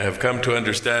I have come to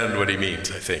understand what he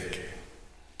means, I think.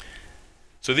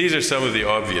 So these are some of the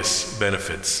obvious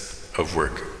benefits of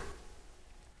work.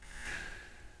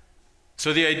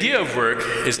 So the idea of work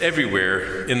is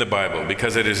everywhere in the Bible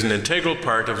because it is an integral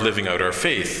part of living out our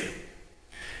faith.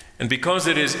 And because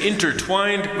it is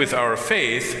intertwined with our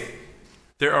faith,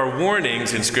 there are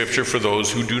warnings in Scripture for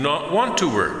those who do not want to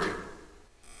work.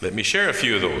 Let me share a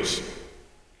few of those.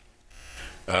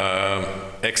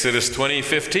 Exodus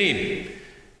 20:15,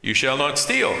 you shall not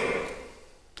steal.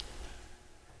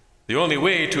 The only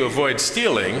way to avoid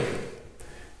stealing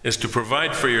is to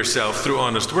provide for yourself through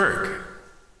honest work.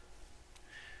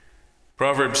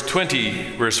 Proverbs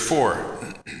 20, verse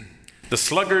 4, the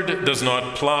sluggard does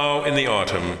not plow in the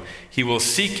autumn. He will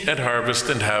seek at harvest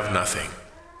and have nothing.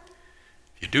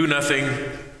 If you do nothing,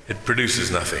 it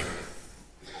produces nothing.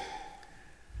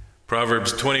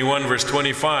 Proverbs 21, verse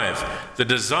 25, the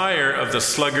desire of the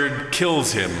sluggard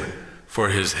kills him, for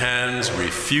his hands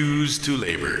refuse to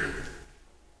labor.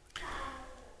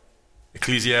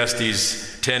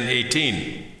 Ecclesiastes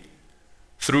 10:18,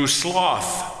 through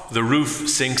sloth the roof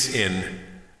sinks in,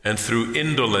 and through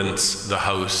indolence the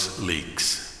house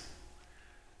leaks.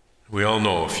 We all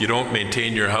know if you don't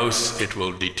maintain your house, it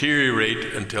will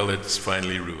deteriorate until it's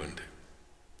finally ruined.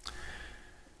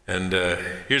 And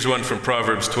here's one from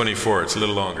Proverbs 24, it's a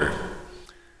little longer.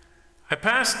 I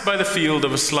passed by the field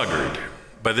of a sluggard,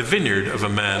 by the vineyard of a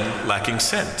man lacking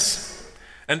sense.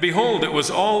 And behold, it was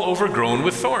all overgrown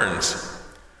with thorns.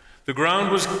 The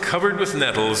ground was covered with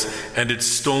nettles, and its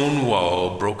stone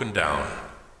wall broken down.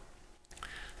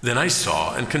 Then I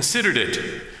saw and considered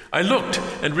it. I looked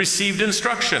and received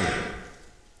instruction.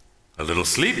 A little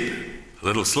sleep, a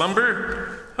little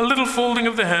slumber, a little folding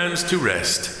of the hands to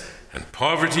rest, and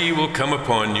poverty will come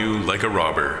upon you like a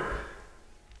robber,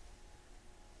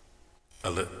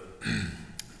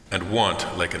 and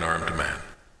want like an armed man.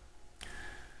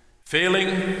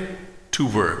 Failing to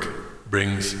work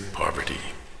brings poverty.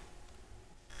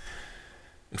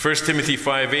 In 1 Timothy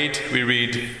 5:8 we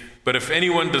read, but if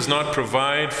anyone does not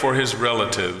provide for his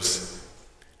relatives,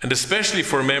 and especially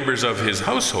for members of his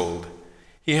household,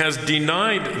 he has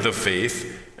denied the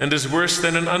faith and is worse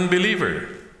than an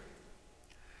unbeliever.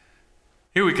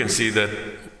 Here we can see that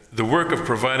the work of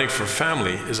providing for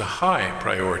family is a high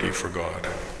priority for God.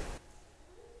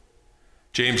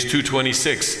 James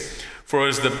 2:26, for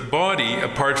as the body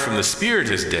apart from the spirit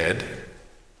is dead,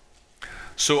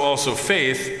 so also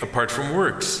faith apart from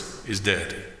works is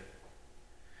dead.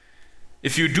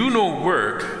 If you do no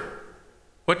work,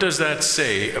 what does that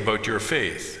say about your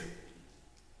faith?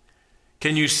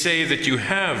 Can you say that you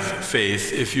have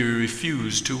faith if you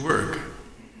refuse to work?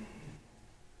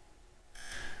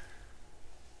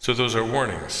 So those are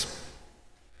warnings.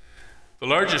 The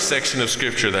largest section of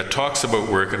Scripture that talks about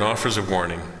work and offers a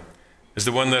warning is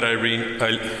the one that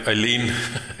Eileen,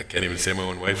 I can't even say my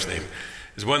own wife's name,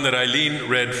 is one that Eileen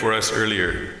read for us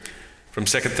earlier from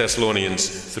 2 Thessalonians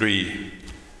 3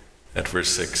 at verse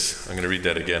 6. I'm going to read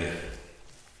that again.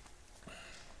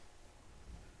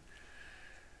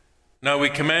 Now we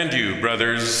command you,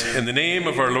 brothers, in the name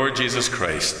of our Lord Jesus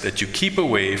Christ, that you keep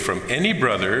away from any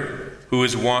brother who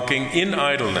is walking in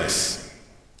idleness,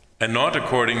 and not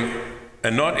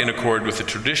in accord with the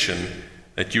tradition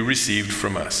that you received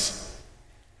from us.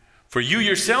 For you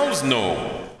yourselves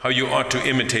know how you ought to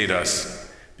imitate us,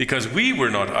 because we were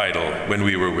not idle when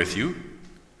we were with you,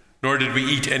 nor did we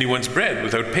eat anyone's bread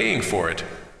without paying for it.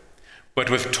 But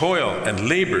with toil and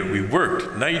labor we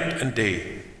worked night and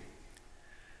day,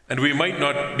 and we might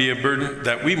not be a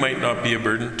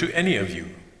burden to any of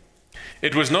you.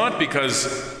 It was not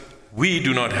because we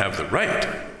do not have the right,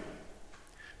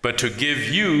 but to give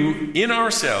you in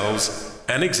ourselves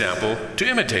an example to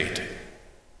imitate.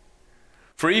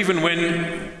 For even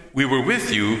when we were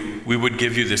with you, we would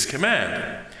give you this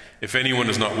command: if anyone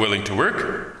is not willing to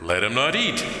work, let him not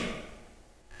eat.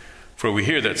 For we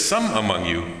hear that some among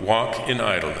you walk in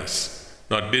idleness,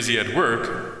 not busy at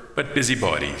work, but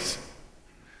busybodies.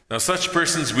 Now such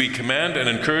persons we command and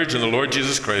encourage in the Lord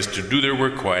Jesus Christ to do their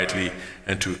work quietly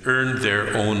and to earn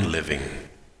their own living.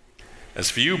 As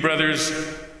for you, brothers,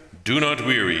 do not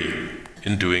weary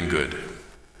in doing good.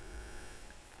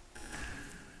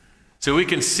 So we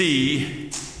can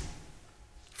see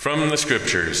from the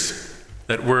Scriptures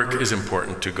that work is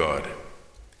important to God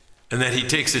and that He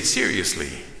takes it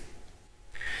seriously.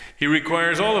 He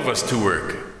requires all of us to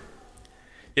work.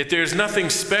 Yet there's nothing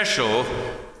special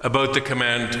about the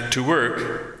command to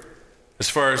work as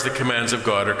far as the commands of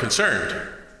God are concerned.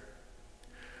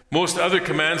 Most other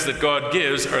commands that God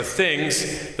gives are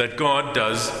things that God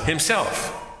does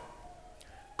Himself.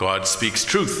 God speaks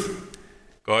truth.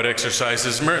 God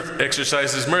exercises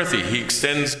mercy. He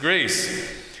extends grace.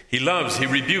 He loves, He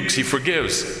rebukes, He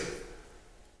forgives.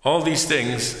 All these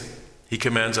things He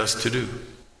commands us to do.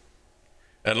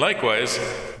 And likewise,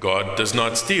 God does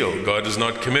not steal. God does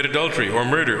not commit adultery or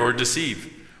murder or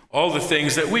deceive. All the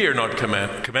things that we are not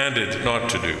commanded not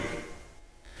to do.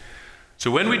 So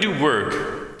when we do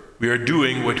work, we are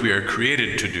doing what we are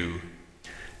created to do.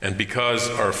 And because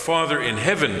our Father in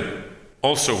heaven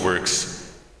also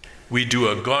works, we do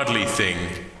a godly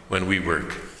thing when we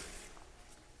work.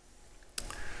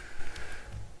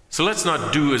 So let's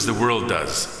not do as the world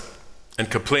does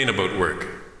and complain about work.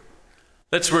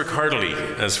 Let's work heartily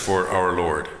as for our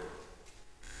Lord.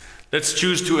 Let's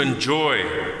choose to enjoy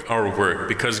our work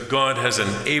because God has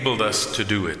enabled us to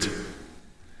do it.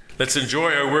 Let's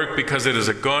enjoy our work because it is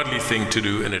a godly thing to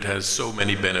do and it has so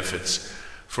many benefits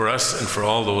for us and for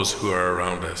all those who are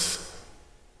around us.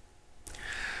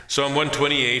 Psalm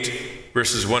 128,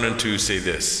 verses 1 and 2 say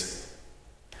this: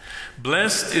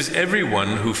 "Blessed is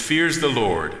everyone who fears the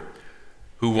Lord,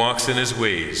 who walks in his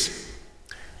ways.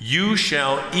 You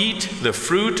shall eat the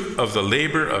fruit of the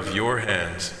labor of your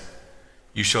hands.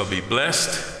 You shall be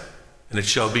blessed, and it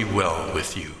shall be well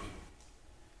with you."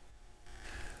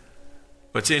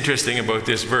 What's interesting about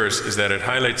this verse is that it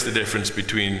highlights the difference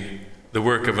between the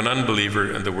work of an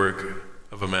unbeliever and the work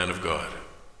of a man of God.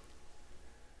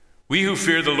 We who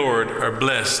fear the Lord are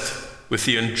blessed with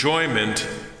the enjoyment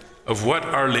of what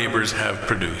our labors have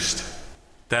produced.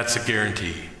 That's a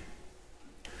guarantee.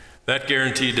 That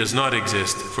guarantee does not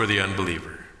exist for the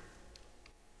unbeliever.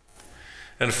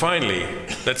 And finally,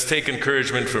 let's take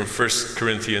encouragement from 1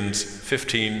 Corinthians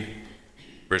 15,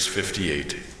 verse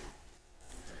 58.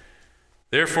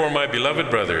 "Therefore, my beloved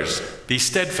brothers, be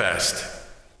steadfast,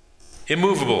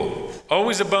 immovable,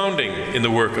 always abounding in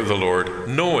the work of the Lord,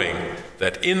 knowing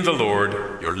that in the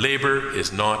Lord your labor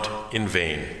is not in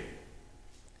vain."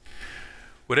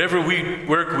 Whatever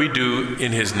work we do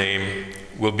in his name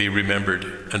will be remembered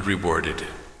and rewarded.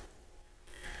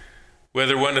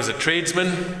 Whether one is a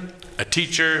tradesman, a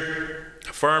teacher,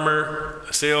 a farmer,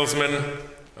 a salesman,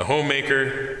 a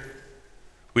homemaker,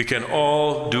 we can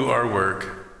all do our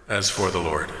work as for the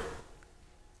Lord.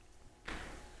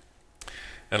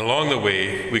 And along the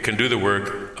way, we can do the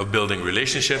work of building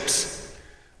relationships,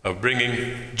 of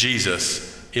bringing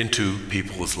Jesus into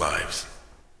people's lives.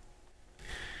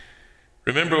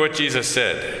 Remember what Jesus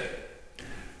said: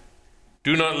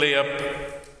 "Do not lay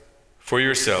up for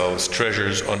yourselves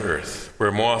treasures on earth,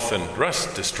 where moth and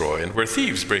rust destroy, and where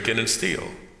thieves break in and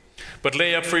steal. But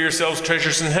lay up for yourselves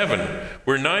treasures in heaven,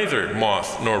 where neither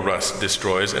moth nor rust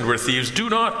destroys, and where thieves do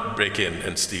not break in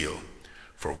and steal.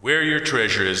 For where your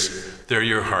treasure is, there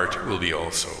your heart will be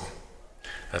also."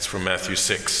 That's from Matthew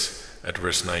 6 at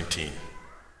verse 19.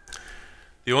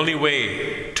 The only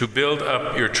way to build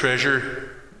up your treasure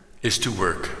is to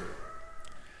work.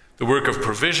 The work of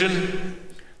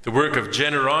provision, the work of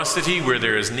generosity where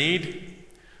there is need,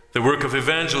 the work of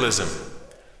evangelism,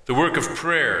 the work of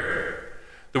prayer,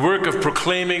 the work of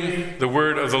proclaiming the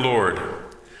word of the Lord,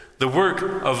 the work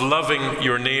of loving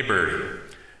your neighbor,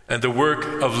 and the work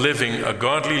of living a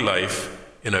godly life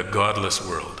in a godless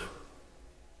world.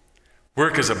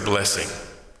 Work is a blessing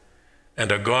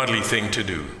and a godly thing to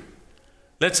do.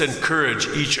 Let's encourage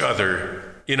each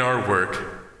other in our work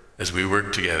as we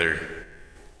work together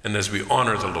and as we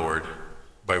honor the Lord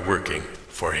by working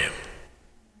for him.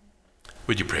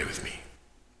 Would you pray with me?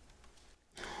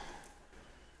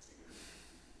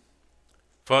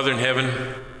 Father in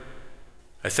heaven,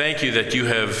 I thank you that you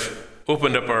have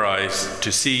opened up our eyes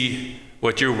to see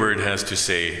what your word has to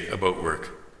say about work.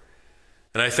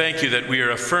 And I thank you that we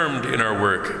are affirmed in our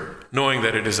work, knowing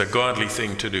that it is a godly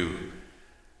thing to do,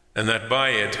 and that by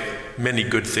it many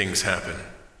good things happen.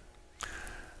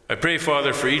 I pray,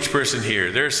 Father, for each person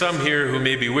here. There are some here who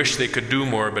maybe wish they could do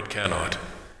more but cannot.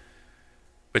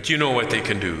 But you know what they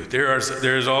can do. There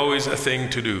is always a thing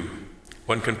to do.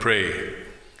 One can pray.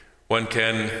 One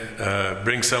can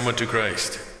bring someone to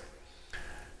Christ.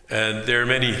 And there are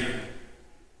many,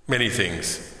 many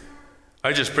things.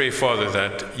 I just pray, Father,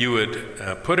 that you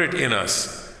would put it in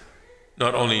us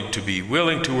not only to be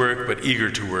willing to work, but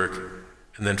eager to work,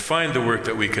 and then find the work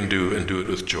that we can do and do it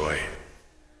with joy.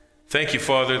 Thank you,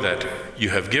 Father, that you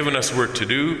have given us work to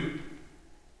do,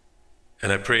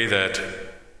 and I pray that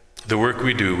the work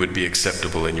we do would be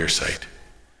acceptable in your sight.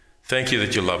 Thank you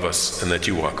that you love us and that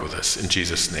you walk with us. In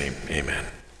Jesus' name, amen.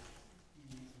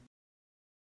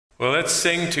 Well, let's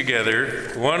sing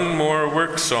together one more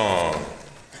work song.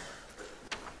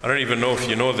 I don't even know if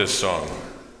you know this song.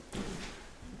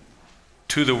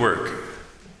 To the Work.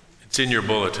 It's in your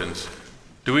bulletins.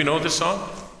 Do we know this song?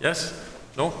 Yes?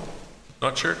 No?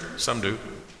 Not sure? Some do.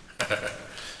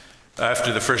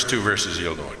 After the first two verses,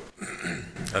 you'll know it.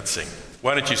 Let's sing.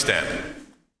 Why don't you stand?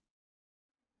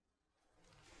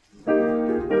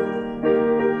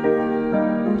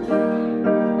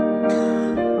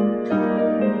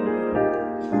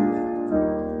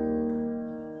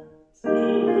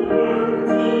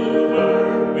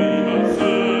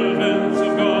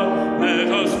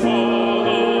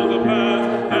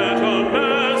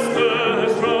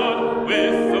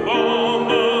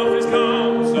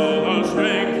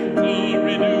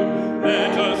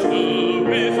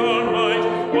 With our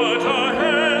might, what our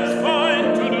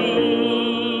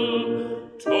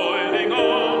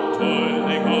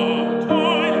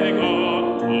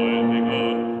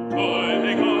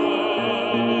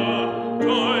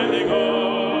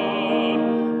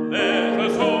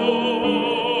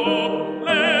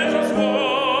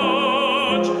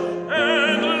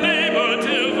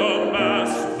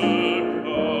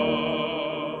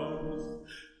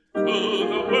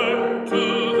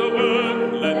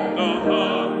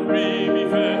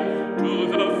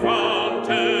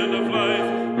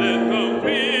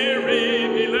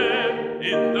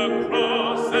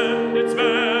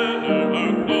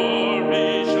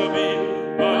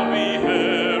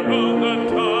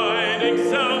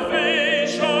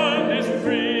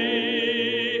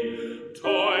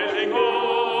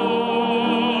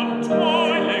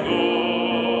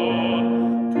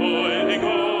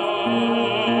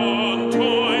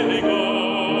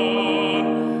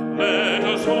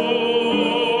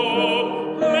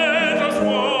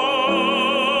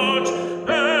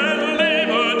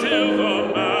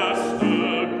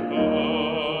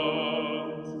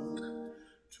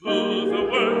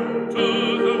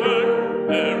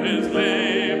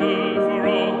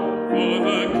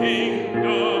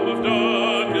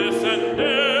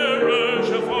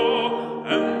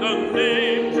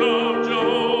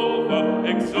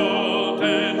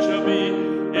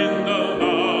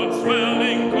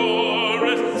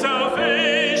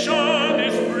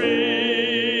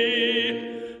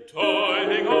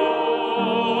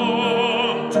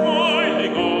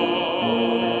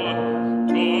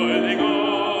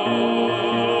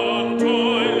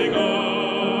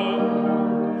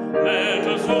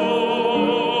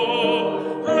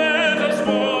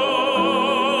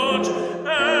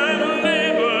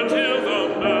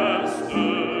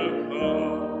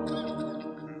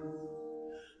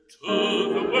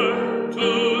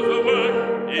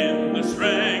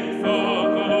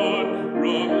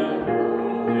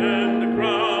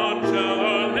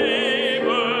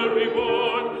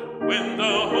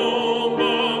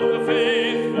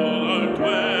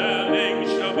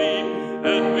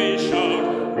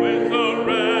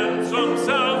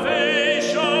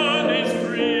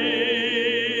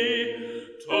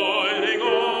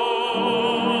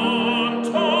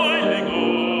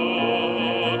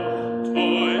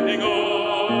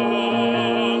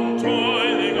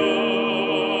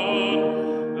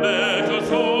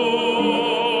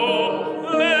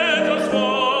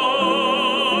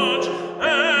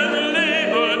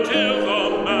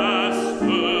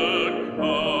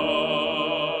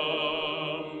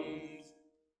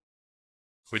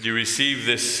Would you receive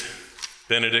this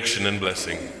benediction and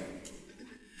blessing?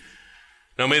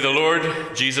 Now may the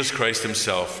Lord Jesus Christ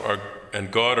himself, and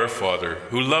God our Father,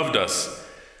 who loved us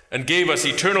and gave us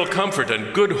eternal comfort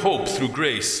and good hope through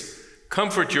grace,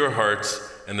 comfort your hearts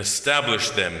and establish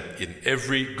them in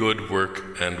every good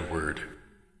work and word.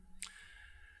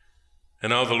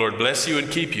 And now the Lord bless you and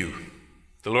keep you.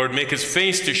 The Lord make his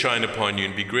face to shine upon you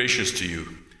and be gracious to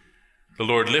you. The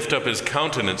Lord lift up his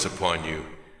countenance upon you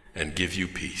and give you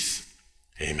peace.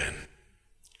 Amen.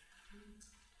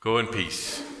 Go in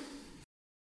peace.